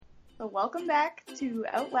So welcome back to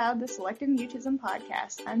Out Loud, the Selective Mutism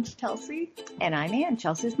podcast. I'm Chelsea. And I'm Ann,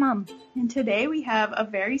 Chelsea's mom. And today we have a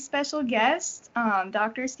very special guest,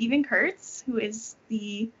 Dr. Stephen Kurtz, who is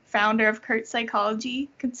the founder of Kurtz Psychology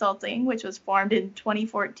Consulting, which was formed in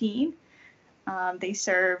 2014. They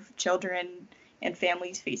serve children and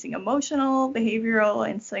families facing emotional, behavioral,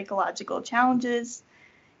 and psychological challenges.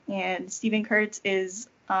 And Stephen Kurtz is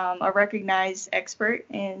a recognized expert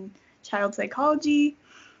in child psychology,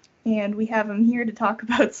 and we have him here to talk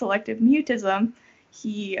about selective mutism.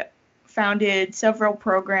 He founded several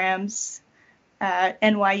programs at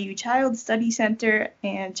NYU Child Study Center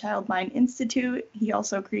and Child Mind Institute. He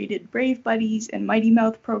also created Brave Buddies and Mighty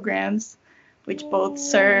Mouth programs, which both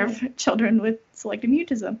serve children with selective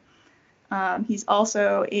mutism. He's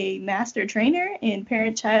also a master trainer in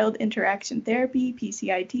parent-child interaction therapy,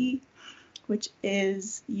 PCIT, which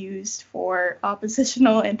is used for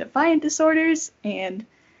oppositional and defiant disorders, and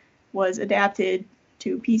was adapted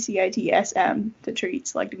to PCIT-SM to treat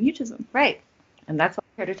selective mutism. Right. And that's what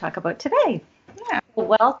we're here to talk about today. Yeah.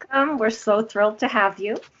 Welcome. We're so thrilled to have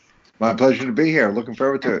you. My pleasure to be here. Looking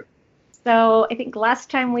forward to it. So I think last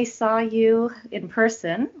time we saw you in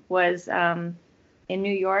person was in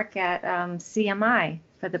New York at CMI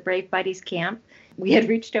for the Brave Buddies camp. We had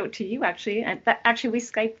reached out to you, actually. And we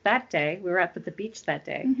Skyped that day. We were up at the beach that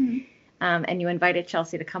day. Mm-hmm. And you invited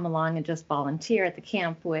Chelsea to come along and just volunteer at the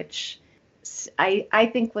camp, which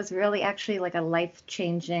I think was really actually like a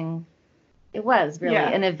life-changing, it was really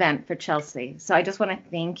an event for Chelsea. So I just want to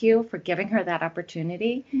thank you for giving her that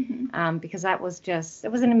opportunity, because that was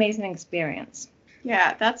it was an amazing experience.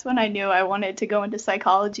 Yeah, that's when I knew I wanted to go into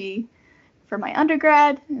psychology for my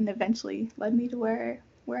undergrad, and eventually led me to where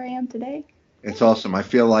I am today. It's awesome. I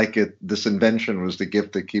feel like this invention was the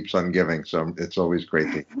gift that keeps on giving, so it's always great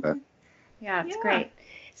to hear that. Yeah, it's great.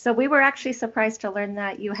 So we were actually surprised to learn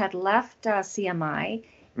that you had left CMI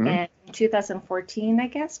in 2014, I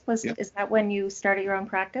guess. Is that when you started your own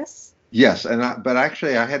practice? Yes, but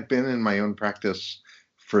actually I had been in my own practice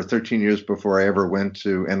for 13 years before I ever went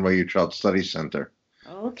to NYU Child Study Center.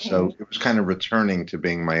 Okay. So it was kind of returning to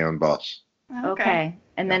being my own boss. Okay.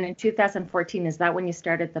 And then in 2014, is that when you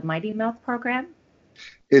started the Mighty Mouth program?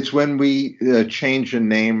 It's when we changed the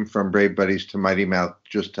name from Brave Buddies to Mighty Mouth,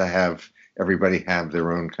 just to have everybody have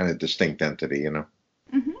their own kind of distinct entity, you know?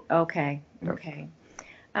 Mm-hmm. Okay.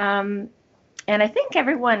 And I think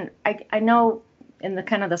everyone, I know in the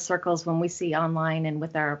kind of the circles when we see online and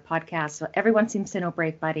with our podcasts, everyone seems to know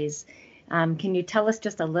Brave Buddies. Can you tell us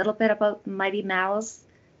just a little bit about Mighty Mouths?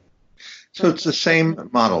 So it's the same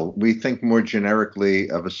model. We think more generically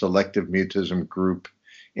of a selective mutism group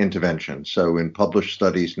intervention. So in published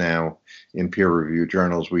studies now, in peer-reviewed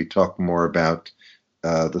journals, we talk more about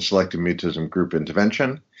the selective mutism group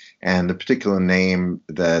intervention, and the particular name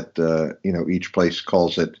that each place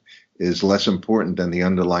calls it is less important than the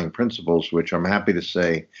underlying principles, which I'm happy to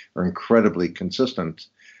say are incredibly consistent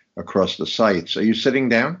across the sites. Are you sitting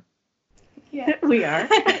down? Yeah, we are.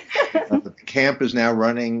 The camp is now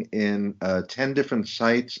running in 10 different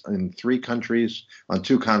sites in 3 countries on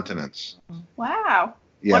 2 continents. Wow.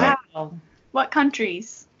 Yeah. Wow. What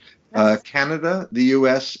countries? Canada, the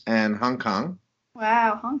U.S., and Hong Kong.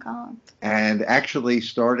 Wow, Hong Kong. And actually,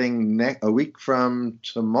 starting a week from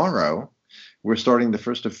tomorrow, we're starting the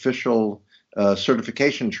first official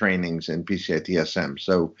certification trainings in PCIT-SM.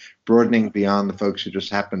 So broadening beyond the folks who just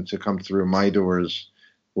happen to come through my doors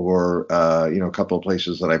or, a couple of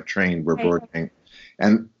places that I've trained, we're broadening.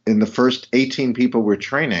 And in the first 18 people we're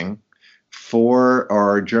training, 4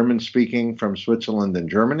 are German-speaking from Switzerland and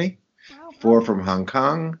Germany, 4 from Hong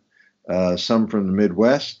Kong, some from the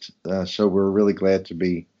Midwest. So we're really glad to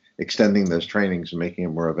be extending those trainings and making it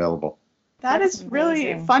more available. That's is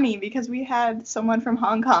really funny, because we had someone from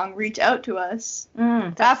Hong Kong reach out to us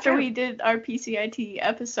after we did our PCIT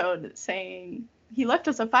episode, saying he left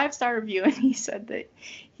us a 5-star review, and he said that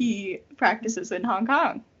he practices in Hong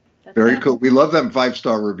Kong. Very cool. We love them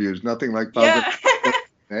 5-star reviews. Nothing like positive.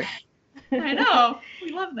 Yeah. I know.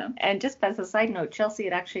 We love them. And just as a side note, Chelsea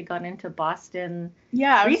had actually gone into Boston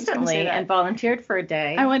recently and volunteered for a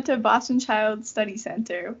day. I went to Boston Child Study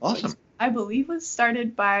Center. Awesome. Which I believe was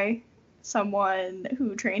started by someone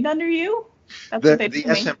who trained under you. That's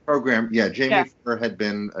the SM program. Yeah, Jamie Furr had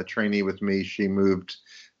been a trainee with me. She moved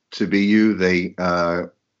to BU. They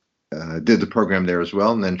did the program there as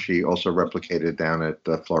well, and then she also replicated down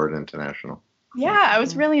at Florida International. Yeah, I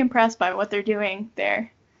was really impressed by what they're doing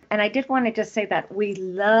there. And I did want to just say that we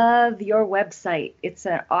love your website. It's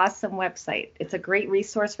an awesome website. It's a great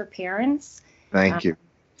resource for parents. Thank you.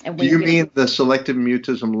 Do you mean the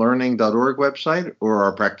selectivemutismlearning.org website or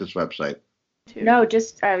our practice website? No,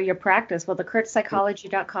 just your practice. Well, the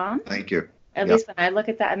kurtzpsychology.com. Thank you. At least when I look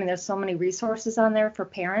at that, I mean, there's so many resources on there for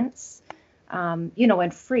parents,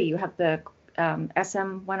 and free. You have the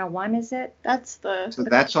SM 101, is it? So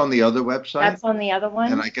that's on the other website? That's on the other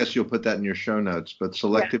one. And I guess you'll put that in your show notes, but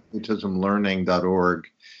selectivemutismlearning.org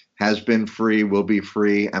has been free, will be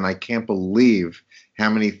free, and I can't believe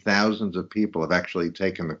how many thousands of people have actually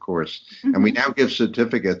taken the course. Mm-hmm. And we now give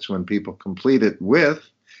certificates when people complete it with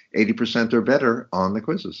 80% or better on the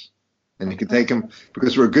quizzes. And you can take them,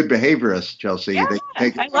 because we're good behaviorists, Chelsea. Yeah,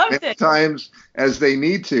 they can take them as many times as they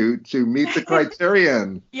need to meet the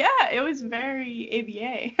criterion. Yeah, it was very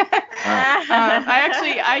ABA.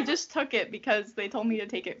 I just took it because they told me to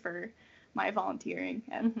take it for my volunteering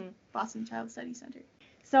at Boston Child Study Center.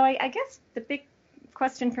 So I guess the big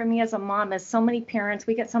question for me as a mom is, so many parents,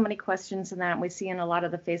 we get so many questions in that, and we see in a lot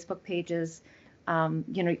of the Facebook pages,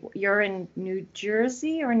 you're in New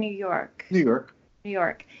Jersey or New York? New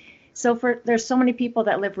York. So there's so many people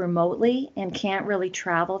that live remotely and can't really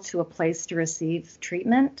travel to a place to receive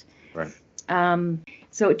treatment. Right.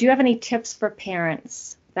 So do you have any tips for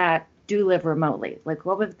parents that do live remotely? Like,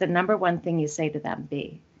 what would the number one thing you say to them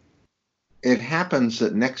be? It happens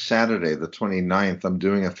that next Saturday, the 29th, I'm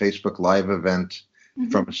doing a Facebook Live event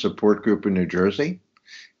from a support group in New Jersey.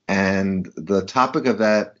 And the topic of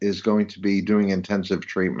that is going to be doing intensive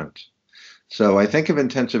treatment. So I think of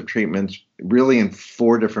intensive treatments really in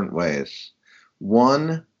 4 different ways.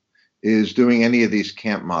 One is doing any of these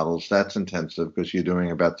camp models. That's intensive because you're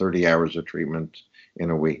doing about 30 hours of treatment in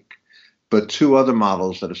a week. But 2 other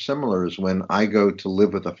models that are similar is when I go to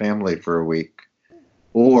live with a family for a week,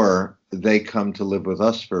 or they come to live with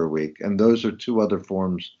us for a week. And those are 2 other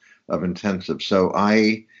forms of intensive. So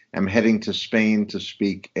I am heading to Spain to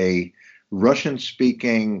speak a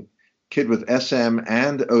Russian-speaking kid with SM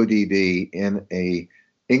and ODD in a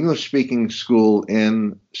English-speaking school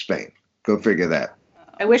in Spain. Go figure that.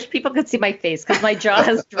 I wish people could see my face because my jaw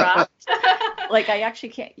has dropped. Like, I actually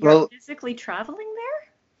can't. You're physically traveling there?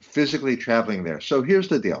 Physically traveling there. So here's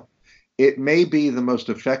the deal. It may be the most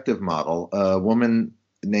effective model. A woman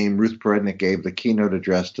named Ruth Perednik gave the keynote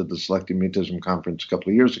address to the Selective Mutism Conference a couple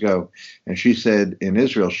of years ago, and she said in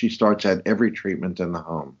Israel she starts at every treatment in the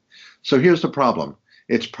home. So here's the problem.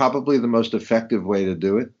 It's probably the most effective way to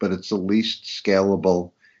do it, but it's the least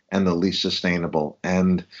scalable and the least sustainable.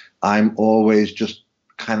 And I'm always just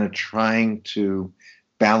kind of trying to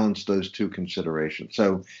balance those 2 considerations.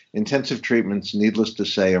 So intensive treatments, needless to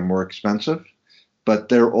say, are more expensive, but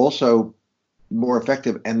they're also more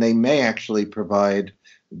effective, and they may actually provide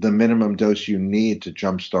the minimum dose you need to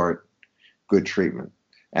jumpstart good treatment.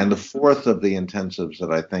 And the 4th of the intensives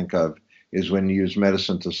that I think of is when you use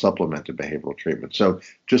medicine to supplement the behavioral treatment. So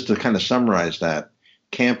just to kind of summarize that,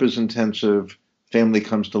 camp is intensive, family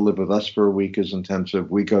comes to live with us for a week is intensive,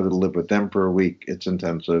 we go to live with them for a week, it's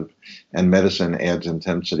intensive, and medicine adds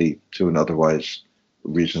intensity to an otherwise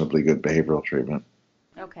reasonably good behavioral treatment.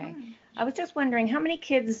 Okay. I was just wondering, how many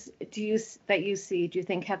kids do you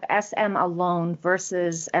think have SM alone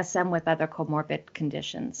versus SM with other comorbid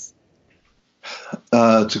conditions?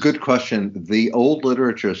 It's a good question. The old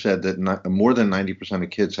literature said that more than 90% of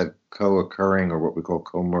kids had co-occurring, or what we call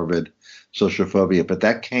comorbid social phobia, but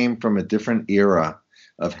that came from a different era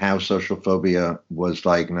of how social phobia was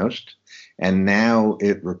diagnosed. And now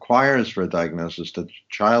it requires for a diagnosis that the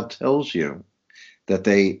child tells you that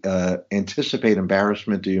they anticipate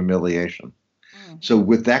embarrassment or humiliation. Mm-hmm. So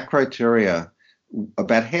with that criteria,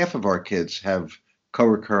 about half of our kids have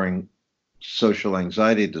co-occurring social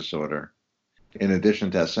anxiety disorder in addition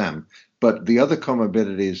to SM. But the other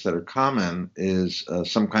comorbidities that are common is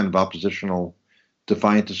some kind of oppositional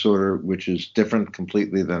defiant disorder, which is different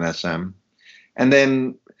completely than SM. And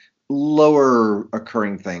then lower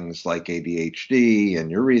occurring things like ADHD,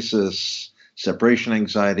 enuresis, separation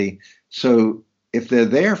anxiety. So if they're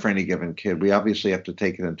there for any given kid, we obviously have to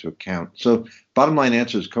take it into account. So bottom line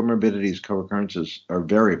answer is comorbidities, co-occurrences are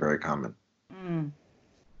very, very common. Mm.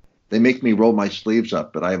 They make me roll my sleeves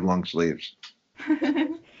up, but I have long sleeves.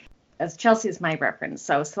 As Chelsea is my reference,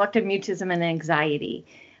 so selective mutism and anxiety.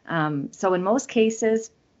 So in most cases,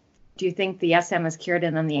 do you think the SM is cured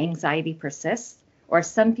and then the anxiety persists? Or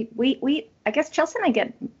some people, I guess Chelsea and I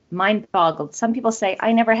get mind boggled. Some people say,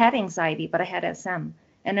 I never had anxiety, but I had SM.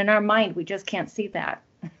 And in our mind, we just can't see that.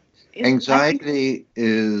 Anxiety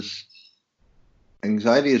is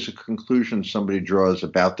a conclusion somebody draws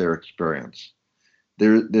about their experience.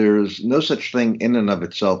 There's no such thing in and of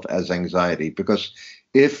itself as anxiety, because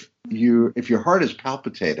if your heart is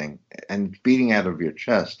palpitating and beating out of your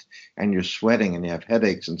chest and you're sweating and you have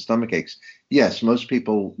headaches and stomach aches, yes, most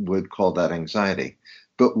people would call that anxiety.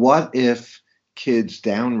 But what if kids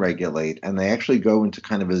downregulate and they actually go into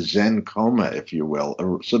kind of a Zen coma, if you will,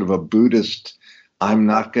 a sort of a Buddhist, I'm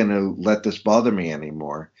not going to let this bother me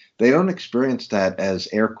anymore. They don't experience that as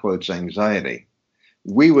air quotes anxiety.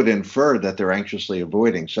 We would infer that they're anxiously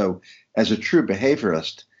avoiding. So as a true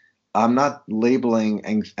behaviorist, I'm not labeling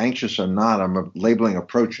anxious or not. I'm labeling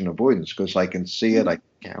approach and avoidance because I can see it, I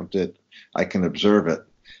can count it, I can observe it.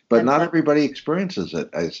 But not everybody experiences it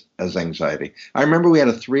as anxiety. I remember we had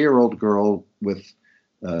a 3-year-old girl with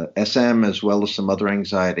SM as well as some other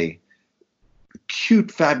anxiety.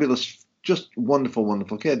 Cute, fabulous, just wonderful,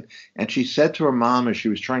 wonderful kid. And she said to her mom as she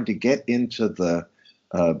was trying to get into the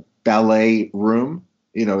ballet room,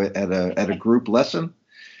 at a group lesson,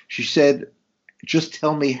 she said, just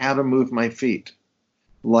tell me how to move my feet.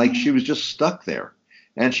 Like she was just stuck there.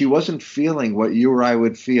 And she wasn't feeling what you or I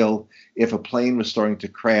would feel if a plane was starting to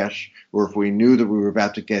crash, or if we knew that we were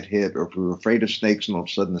about to get hit, or if we were afraid of snakes and all of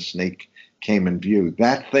a sudden a snake came in view.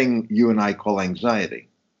 That thing you and I call anxiety.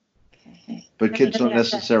 Okay. But kids don't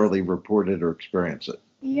necessarily report it or experience it.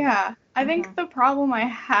 Yeah, I think the problem I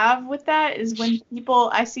have with that is when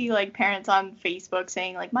I see like parents on Facebook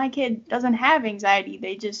saying like, my kid doesn't have anxiety,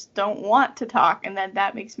 they just don't want to talk, and then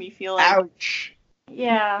that makes me feel like, ouch.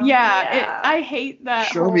 Yeah. I hate that.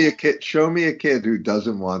 Show me a kid who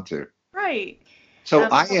doesn't want to. Right. So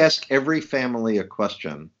I ask every family a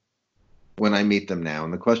question when I meet them now,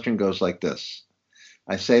 and the question goes like this.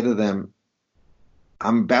 I say to them,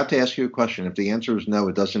 I'm about to ask you a question. If the answer is no,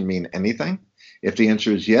 it doesn't mean anything. If the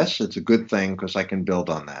answer is yes, it's a good thing because I can build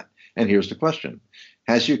on that. And here's the question.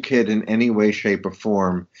 Has your kid in any way, shape, or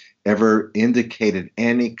form ever indicated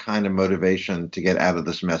any kind of motivation to get out of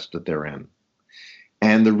this mess that they're in?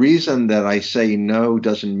 And the reason that I say no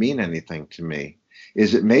doesn't mean anything to me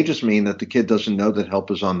is it may just mean that the kid doesn't know that help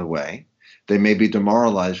is on the way. They may be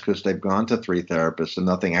demoralized because they've gone to 3 therapists and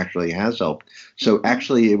nothing actually has helped. So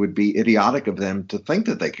actually, it would be idiotic of them to think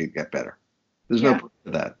that they could get better. There's no proof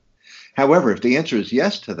of that. However, if the answer is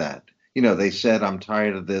yes to that, they said, I'm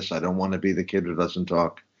tired of this, I don't want to be the kid who doesn't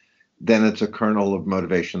talk, then it's a kernel of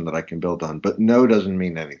motivation that I can build on. But no doesn't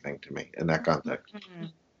mean anything to me in that context. Mm-hmm.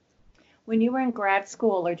 When you were in grad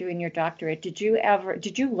school or doing your doctorate, did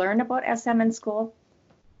you learn about SM in school?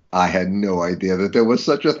 I had no idea that there was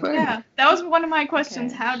such a thing. Yeah, that was one of my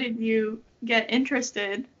questions. Okay. How did you get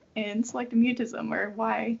interested in selective mutism, or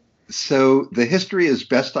why? So the history, as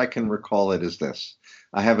best I can recall it, is this.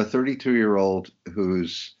 I have a 32-year-old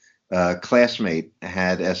whose classmate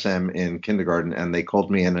had SM in kindergarten, and they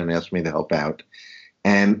called me in and asked me to help out.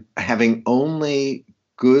 And having only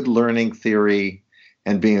good learning theory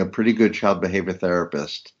and being a pretty good child behavior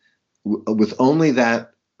therapist, with only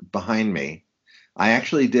that behind me, I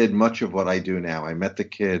actually did much of what I do now. I met the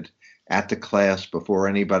kid at the class before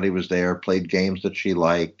anybody was there, played games that she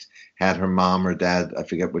liked, had her mom or dad, I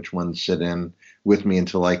forget which one, sit in with me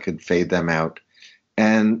until I could fade them out.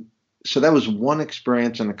 And so that was one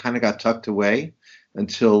experience, and it kind of got tucked away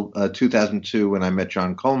until 2002 when I met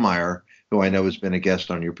John Kohlmeyer, who I know has been a guest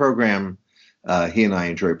on your program. He and I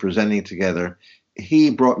enjoy presenting together. He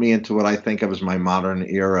brought me into what I think of as my modern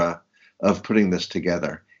era of putting this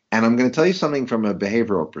together. And I'm going to tell you something from a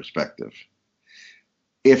behavioral perspective.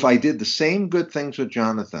 If I did the same good things with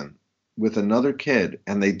Jonathan with another kid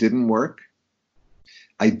and they didn't work,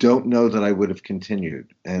 I don't know that I would have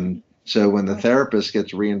continued. And so when the therapist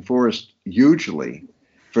gets reinforced hugely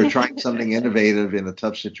for trying something innovative in a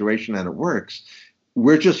tough situation and it works,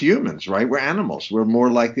 we're just humans, right? We're animals. We're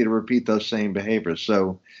more likely to repeat those same behaviors.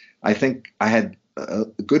 So I think I had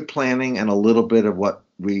good planning and a little bit of what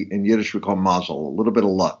we in Yiddish we call mazel, a little bit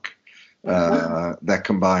of luck that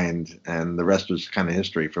combined, and the rest was kind of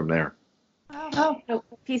history from there. Oh, so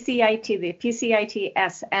PCIT, the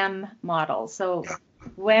PCIT-SM model. So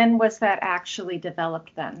when was that actually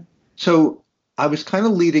developed then? So I was kind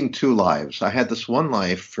of leading 2 lives. I had this one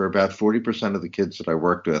life for about 40% of the kids that I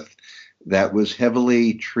worked with that was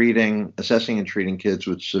heavily assessing and treating kids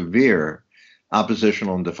with severe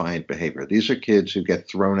oppositional and defiant behavior. These are kids who get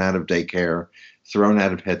thrown out of daycare, thrown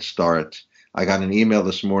out of Head Start. I got an email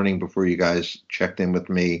this morning before you guys checked in with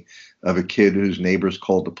me of a kid whose neighbors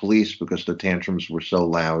called the police because the tantrums were so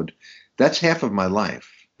loud. That's half of my life.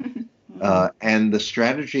 And the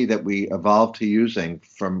strategy that we evolved to using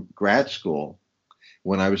from grad school,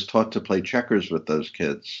 when I was taught to play checkers with those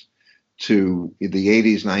kids, to the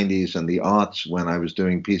 80s, 90s, and the aughts when I was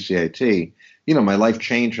doing PCIT, my life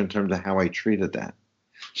changed in terms of how I treated that.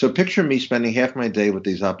 So picture me spending half my day with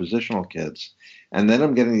these oppositional kids, and then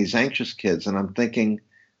I'm getting these anxious kids, and I'm thinking,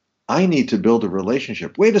 I need to build a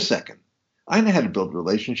relationship. Wait a second. I know how to build a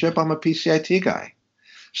relationship. I'm a PCIT guy.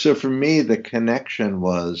 So for me, the connection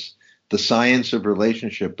was the science of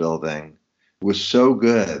relationship building was so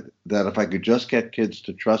good that if I could just get kids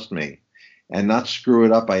to trust me and not screw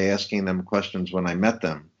it up by asking them questions when I met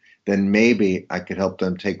them, then maybe I could help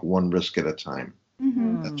them take one risk at a time.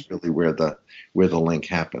 Mm-hmm. That's really where the link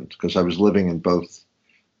happened, because I was living in both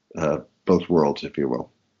worlds, if you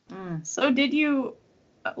will. So did you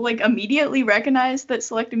immediately recognize that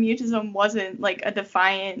selective mutism wasn't like a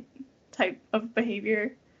defiant type of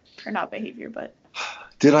behavior, or not behavior, but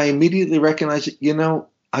did I immediately recognize it?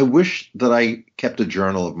 I wish that I kept a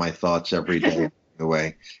journal of my thoughts every day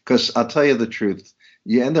away, because I'll tell you the truth,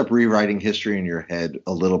 you end up rewriting history in your head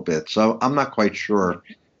a little bit. So I'm not quite sure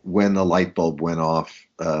when the light bulb went off.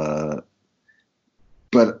 But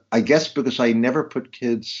I guess because I never put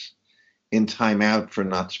kids in timeout for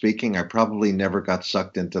not speaking, I probably never got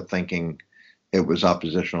sucked into thinking it was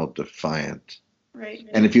oppositional defiant. Right.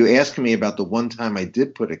 And if you ask me about the one time I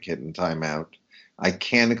did put a kid in timeout, I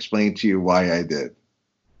can't explain to you why I did.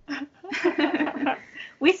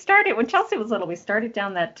 We started, when Chelsea was little, we started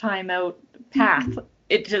down that timeout path.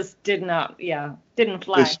 It just didn't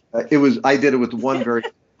fly. I did it with one very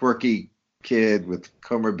quirky kid with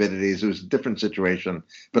comorbidities. It was a different situation,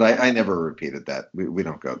 but I never repeated that. We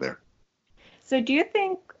don't go there. So do you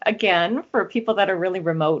think, again, for people that are really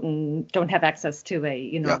remote and don't have access to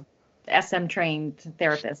a, SM trained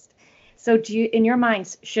therapist, so do you, in your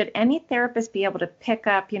minds, should any therapist be able to pick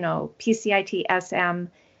up, PCIT, SM,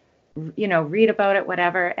 read about it,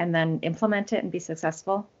 whatever, and then implement it and be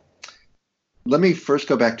successful? Let me first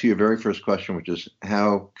go back to your very first question, which is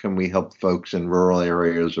how can we help folks in rural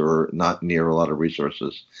areas or not near a lot of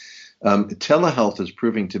resources? Telehealth is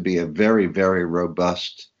proving to be a very, very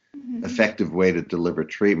robust, effective way to deliver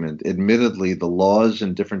treatment. Admittedly, the laws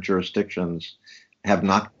in different jurisdictions have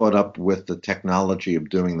not caught up with the technology of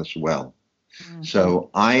doing this well. Mm-hmm.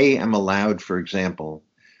 So I am allowed, for example,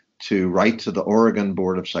 to write to the Oregon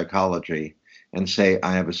Board of Psychology and say,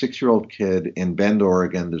 I have a 6-year-old kid in Bend,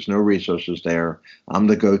 Oregon. There's no resources there. I'm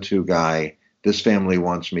the go-to guy. This family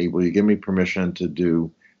wants me. Will you give me permission to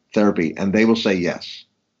do therapy? And they will say yes.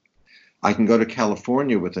 I can go to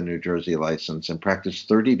California with a New Jersey license and practice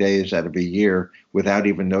 30 days out of a year without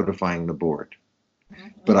even notifying the board. Mm-hmm.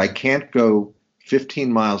 But I can't go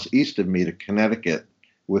 15 miles east of me to Connecticut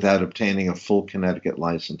without obtaining a full Connecticut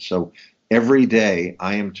license. So every day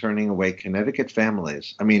I am turning away Connecticut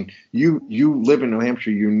families. I mean, you live in New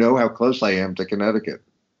Hampshire, you know how close I am to Connecticut.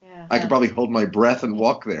 Yeah. I could probably hold my breath and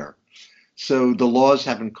walk there. So the laws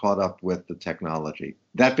haven't caught up with the technology.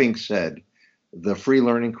 That being said, the free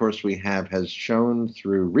learning course we have has shown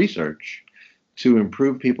through research to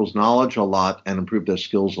improve people's knowledge a lot and improve their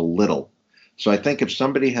skills a little. So I think if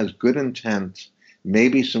somebody has good intent,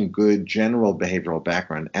 maybe some good general behavioral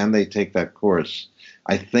background, and they take that course,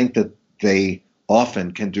 I think that they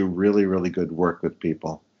often can do really, really good work with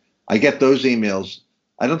people. I get those emails.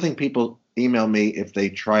 I don't think people email me if they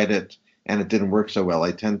tried it and it didn't work so well.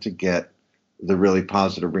 I tend to get the really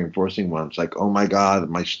positive reinforcing ones, like, oh my God,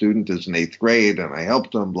 my student is in 8th grade and I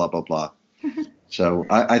helped them, blah, blah, blah. So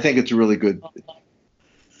I think it's a really good,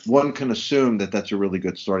 one can assume that that's a really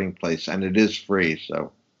good starting place, and it is free.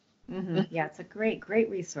 So yeah, it's a great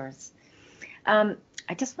resource. I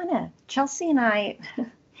just want to, Chelsea and I,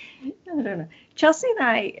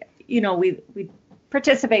 we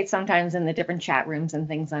participate sometimes in the different chat rooms and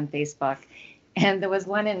things on Facebook. And there was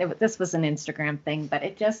one, this was an Instagram thing, but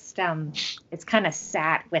it just, it's kind of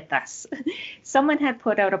sat with us. Someone had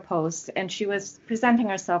put out a post, and she was presenting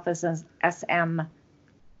herself as an SM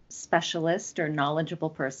specialist or knowledgeable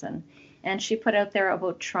person. And she put out there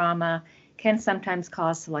about trauma can sometimes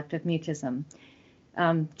cause selective mutism.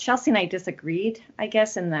 Chelsea and I disagreed, I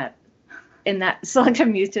guess, in that selective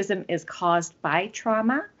mutism is caused by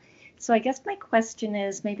trauma. So I guess my question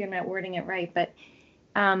is, maybe I'm not wording it right, but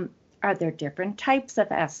are there different types of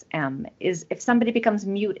SM? If somebody becomes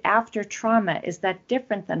mute after trauma, is that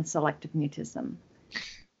different than selective mutism?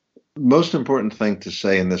 Most important thing to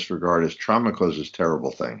say in this regard is trauma causes terrible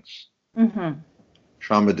things. Mm-hmm.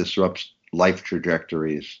 Trauma disrupts life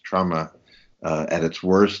trajectories. Trauma, at its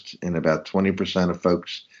worst, in about 20% of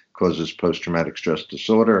folks, causes post-traumatic stress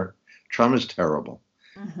disorder. Trauma is terrible,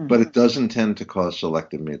 but it doesn't tend to cause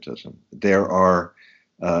selective mutism. There are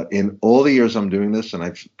in all the years I'm doing this, and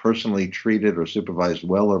I've personally treated or supervised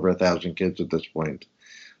well over 1,000 kids at this point,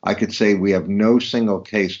 I could say we have no single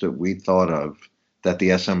case that we thought of that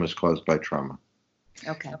the SM was caused by trauma.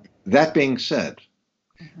 Okay. That being said,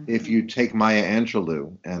 if you take Maya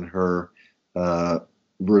Angelou and her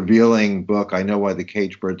revealing book, I Know Why the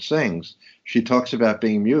Caged Bird Sings, she talks about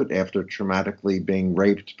being mute after traumatically being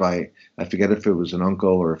raped by, I forget if it was an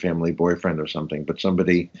uncle or a family boyfriend or something, but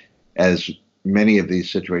somebody as many of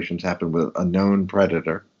these situations happen with a known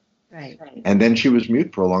predator. Right. And then she was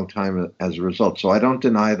mute for a long time as a result. So I don't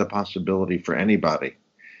deny the possibility for anybody.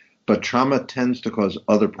 But trauma tends to cause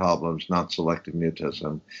other problems, not selective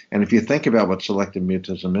mutism. And if you think about what selective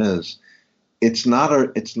mutism is, it's not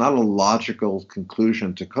a logical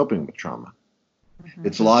conclusion to coping with trauma. Mm-hmm.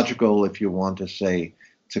 It's logical if you want to say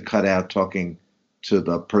to cut out talking to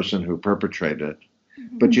the person who perpetrated it,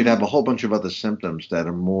 but you'd have a whole bunch of other symptoms that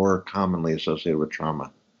are more commonly associated with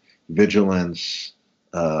trauma. Vigilance,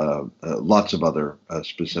 lots of other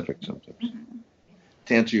specific symptoms.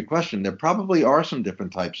 To answer your question, there probably are some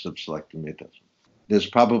different types of selective mutism. There's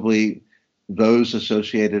probably those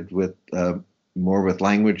associated with more with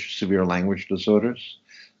severe language disorders,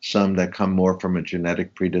 some that come more from a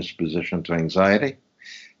genetic predisposition to anxiety,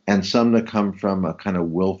 and some that come from a kind of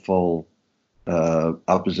willful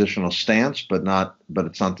oppositional stance, but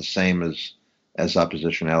it's not the same as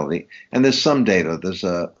oppositionality. And there's some data. There's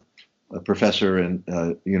a professor in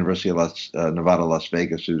University of Nevada, Las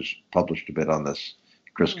Vegas, who's published a bit on this,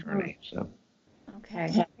 Chris Kearney. So.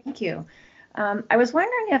 Okay, thank you. I was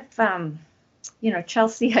wondering if,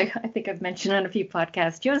 Chelsea, I think I've mentioned on a few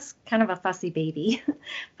podcasts, she was kind of a fussy baby,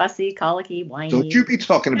 fussy, colicky, whiny. Don't you be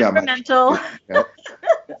talking about temperamental.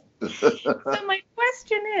 So my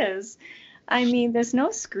question is, there's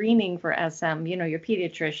no screening for SM, your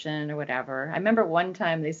pediatrician or whatever. I remember one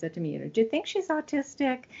time they said to me, do you think she's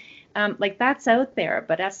autistic? That's out there,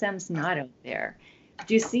 but SM's not out there.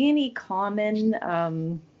 Do you see any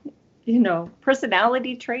common,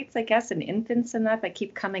 personality traits, I guess, in infants and that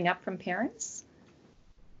keep coming up from parents?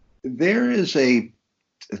 There is a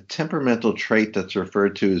temperamental trait that's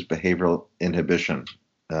referred to as behavioral inhibition,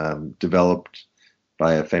 developed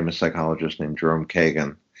by a famous psychologist named Jerome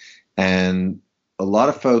Kagan. And a lot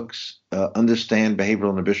of folks understand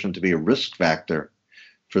behavioral inhibition to be a risk factor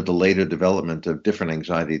for the later development of different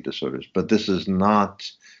anxiety disorders. But this is not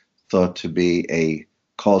thought to be a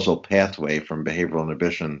causal pathway from behavioral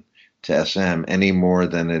inhibition to SM any more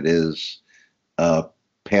than it is a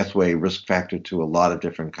pathway risk factor to a lot of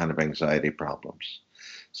different kind of anxiety problems.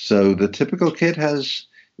 So the typical kid has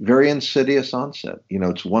very insidious onset.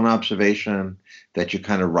 It's one observation that you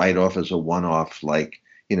kind of write off as a one-off, like,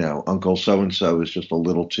 Uncle so-and-so is just a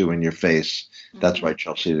little too in your face. That's why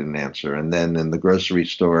Chelsea didn't answer. And then in the grocery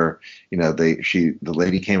store, the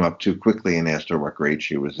lady came up too quickly and asked her what grade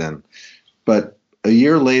she was in. But a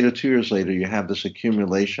year later, 2 years later, you have this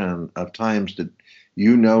accumulation of times that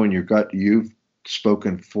in your gut you've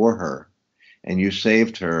spoken for her and you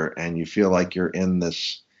saved her and you feel like you're in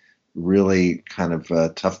this really kind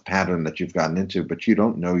of tough pattern that you've gotten into, but you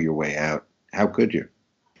don't know your way out. How could you?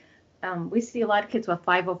 We see a lot of kids with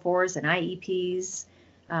 504s and IEPs.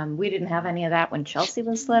 We didn't have any of that when Chelsea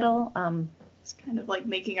was little. It's kind of like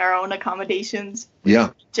making our own accommodations. Yeah.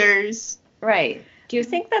 Teachers. Right. Do you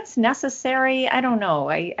think that's necessary? I don't know.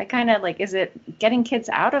 I kind of is it getting kids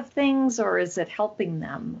out of things or is it helping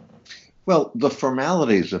them? Well, the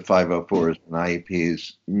formalities of 504s and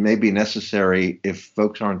IEPs may be necessary if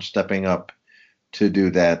folks aren't stepping up to do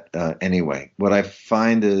that anyway. What I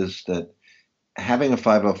find is that having a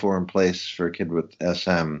 504 in place for a kid with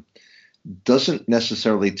SM doesn't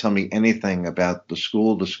necessarily tell me anything about the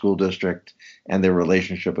school district, and their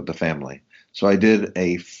relationship with the family. So I did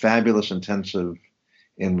a fabulous intensive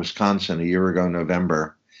in Wisconsin a year ago,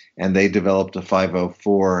 November, and they developed a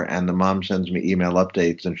 504, and the mom sends me email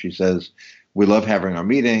updates, and she says, we love having our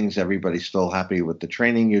meetings. Everybody's still happy with the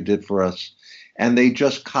training you did for us. And they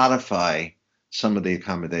just codify some of the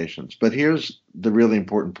accommodations. But here's the really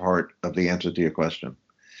important part of the answer to your question.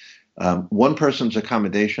 One person's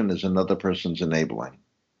accommodation is another person's enabling.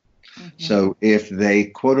 Mm-hmm. So if they,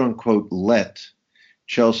 quote unquote, let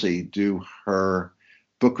Chelsea do her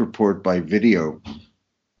book report by video,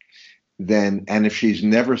 and if she's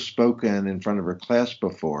never spoken in front of her class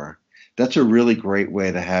before, that's a really great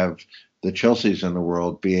way to have the Chelseas in the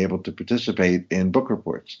world be able to participate in book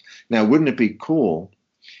reports. Now, wouldn't it be cool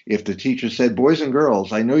if the teacher said, boys and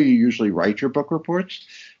girls, I know you usually write your book reports,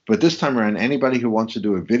 but this time around, anybody who wants to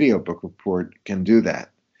do a video book report can do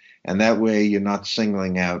that. And that way you're not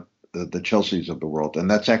singling out the Chelseas of the world. And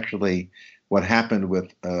that's actually what happened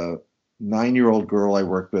with a 9-year-old girl I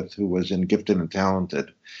worked with who was in Gifted and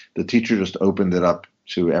Talented. The teacher just opened it up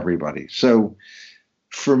to everybody. So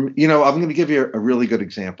I'm going to give you a really good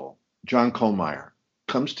example. John Kohlmeyer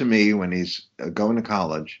comes to me when he's going to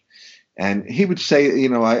college, and he would say,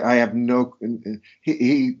 I have no,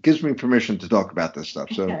 he gives me permission to talk about this stuff.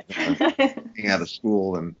 So being out of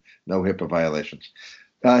school and no HIPAA violations.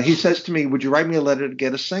 He says to me, would you write me a letter to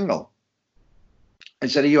get a single? I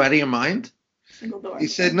said, are you out of your mind? Single dorm. He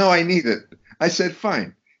said, no, I need it. I said,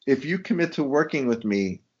 fine. If you commit to working with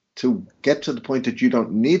me to get to the point that you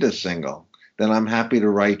don't need a single, then I'm happy to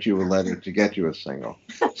write you a letter to get you a single.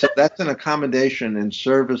 So that's an accommodation in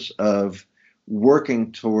service of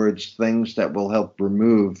working towards things that will help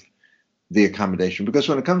remove the accommodation. Because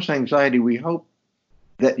when it comes to anxiety, we hope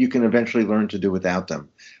that you can eventually learn to do without them.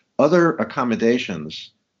 Other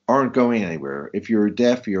accommodations aren't going anywhere. If you're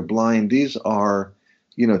deaf, you're blind, these are,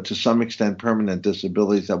 to some extent permanent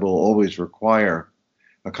disabilities that will always require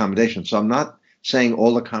accommodation. So I'm not saying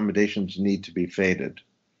all accommodations need to be faded,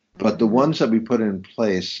 but the ones that we put in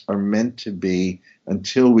place are meant to be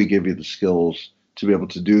until we give you the skills to be able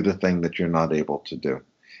to do the thing that you're not able to do.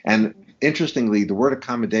 And interestingly, the word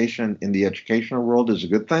accommodation in the educational world is a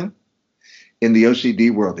good thing. In the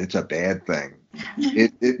OCD world, it's a bad thing.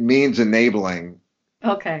 It means enabling.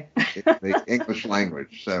 Okay. The English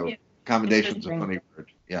language. So accommodation is a funny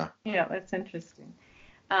word. Yeah. Yeah, that's interesting.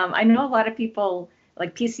 I know a lot of people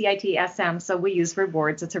like PCIT SM, so we use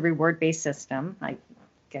rewards. It's a reward-based system, I'm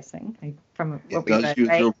guessing. From what we read, use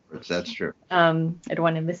right? rewards, that's true. I don't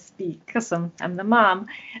want to misspeak because I'm the mom.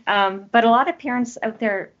 But a lot of parents out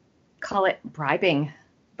there call it bribing.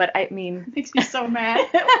 But I mean, it makes me so mad.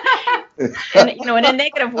 in a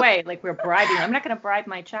negative way, like we're bribing. I'm not going to bribe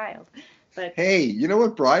my child. But hey, you know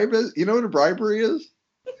what bribe is? You know what a bribery is?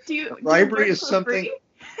 Bribery is something.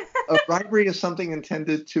 A bribery is something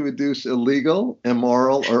intended to induce illegal,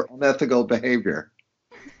 immoral, or unethical behavior.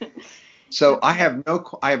 So I have no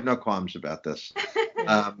qualms about this.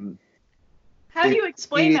 How do you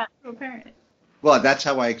explain that to a parent? Well, that's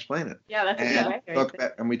how I explain it. Yeah, that's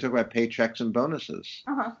and we talk about paychecks and bonuses.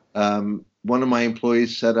 Uh-huh. One of my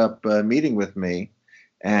employees set up a meeting with me,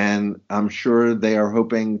 and I'm sure they are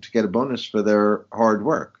hoping to get a bonus for their hard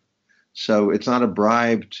work. So it's not a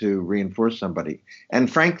bribe to reinforce somebody.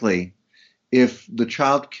 And frankly, if the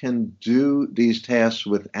child can do these tasks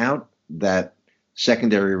without that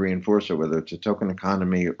secondary reinforcer, whether it's a token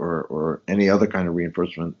economy or any other kind of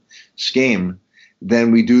reinforcement scheme,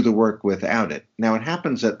 then we do the work without it. Now, it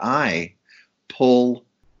happens that I pull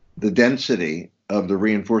the density of the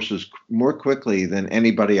reinforcers more quickly than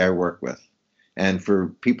anybody I work with. And for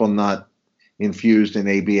people not infused in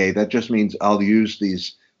ABA, that just means I'll use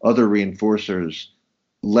these other reinforcers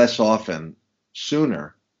less often,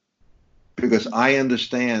 sooner, because I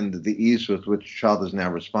understand the ease with which a child is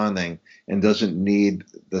now responding and doesn't need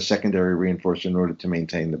the secondary reinforcer in order to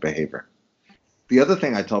maintain the behavior. The other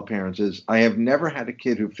thing I tell parents is I have never had a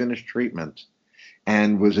kid who finished treatment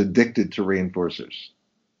and was addicted to reinforcers.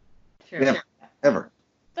 Sure. Never, ever.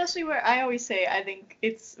 Especially where I always say I think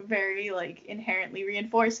it's very inherently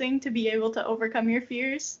reinforcing to be able to overcome your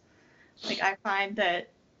fears. I find that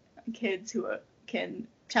kids who can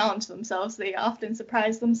challenge themselves, they often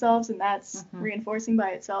surprise themselves, and that's reinforcing by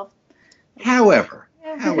itself. However,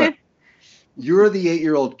 you're the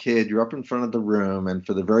 8-year-old kid, you're up in front of the room, and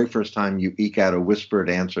for the very first time you eke out a whispered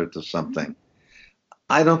answer to something.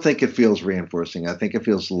 I don't think it feels reinforcing. I think it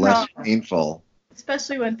feels less painful.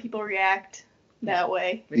 Especially when people react that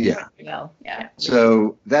way. Yeah. Yeah.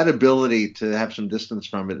 So that ability to have some distance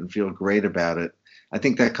from it and feel great about it, I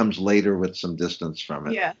think that comes later with some distance from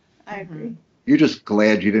it. Yeah, I agree. You're just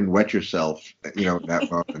glad you didn't wet yourself, in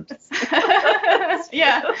that moment.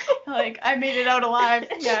 Yeah, I made it out alive.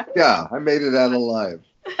 Yeah. Yeah, I made it out alive.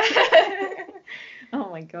 Oh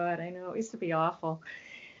my God, I know, it used to be awful.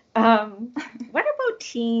 What about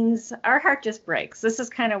teens? Our heart just breaks. This is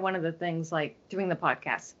kind of one of the things, doing the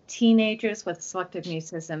podcast. Teenagers with selective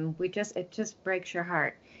mutism, it just breaks your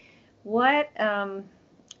heart. What,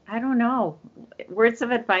 I don't know, words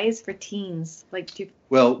of advice for teens?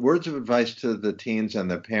 Well, words of advice to the teens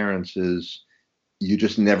and the parents is you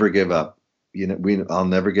just never give up. I'll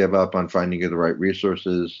never give up on finding you the right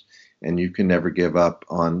resources, and you can never give up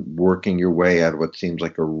on working your way out of what seems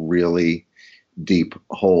like a really deep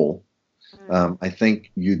hole. I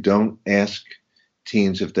think you don't ask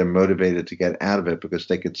teens if they're motivated to get out of it because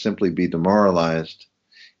they could simply be demoralized,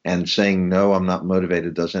 and saying, no, I'm not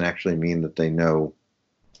motivated doesn't actually mean that they know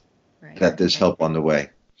that there's help on the way.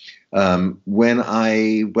 When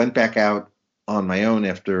I went back out on my own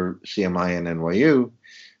after CMI and NYU,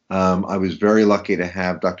 I was very lucky to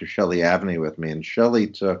have Dr. Shelley Avney with me, and Shelley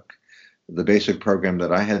took the basic program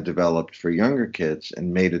that I had developed for younger kids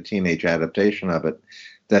and made a teenage adaptation of it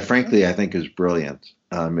that, frankly, I think is brilliant.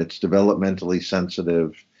 It's developmentally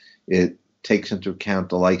sensitive. It takes into account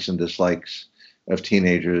the likes and dislikes of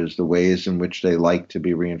teenagers, the ways in which they like to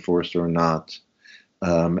be reinforced or not.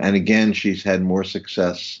 And again, she's had more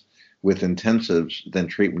success with intensives than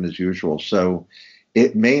treatment as usual. So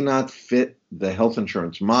It may not fit the health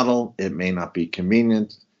insurance model. It may not be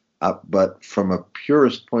convenient, but from a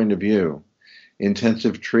purist point of view,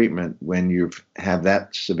 intensive treatment, when you've had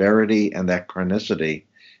that severity and that chronicity,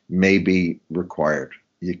 may be required.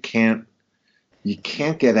 You can't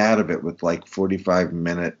get out of it with like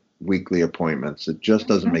 45-minute weekly appointments. It just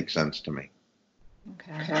doesn't make sense to me.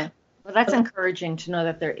 Okay. Well, that's encouraging to know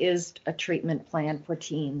that there is a treatment plan for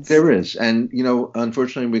teens. There is. And,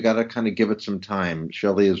 unfortunately, we got to kind of give it some time.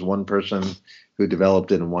 Shelley is one person who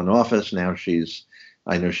developed it in one office. Now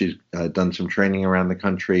I know she's done some training around the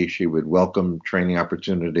country. She would welcome training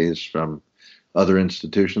opportunities from other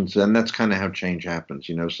institutions. And that's kind of how change happens.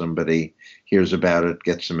 Somebody hears about it,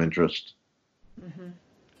 gets some interest. Mm-hmm.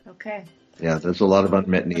 Okay. Yeah, there's a lot of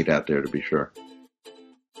unmet need out there, to be sure.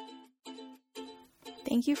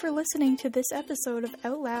 Thank you for listening to this episode of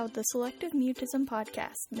Out Loud, the Selective Mutism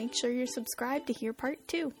Podcast. Make sure you're subscribed to hear part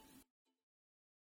 2.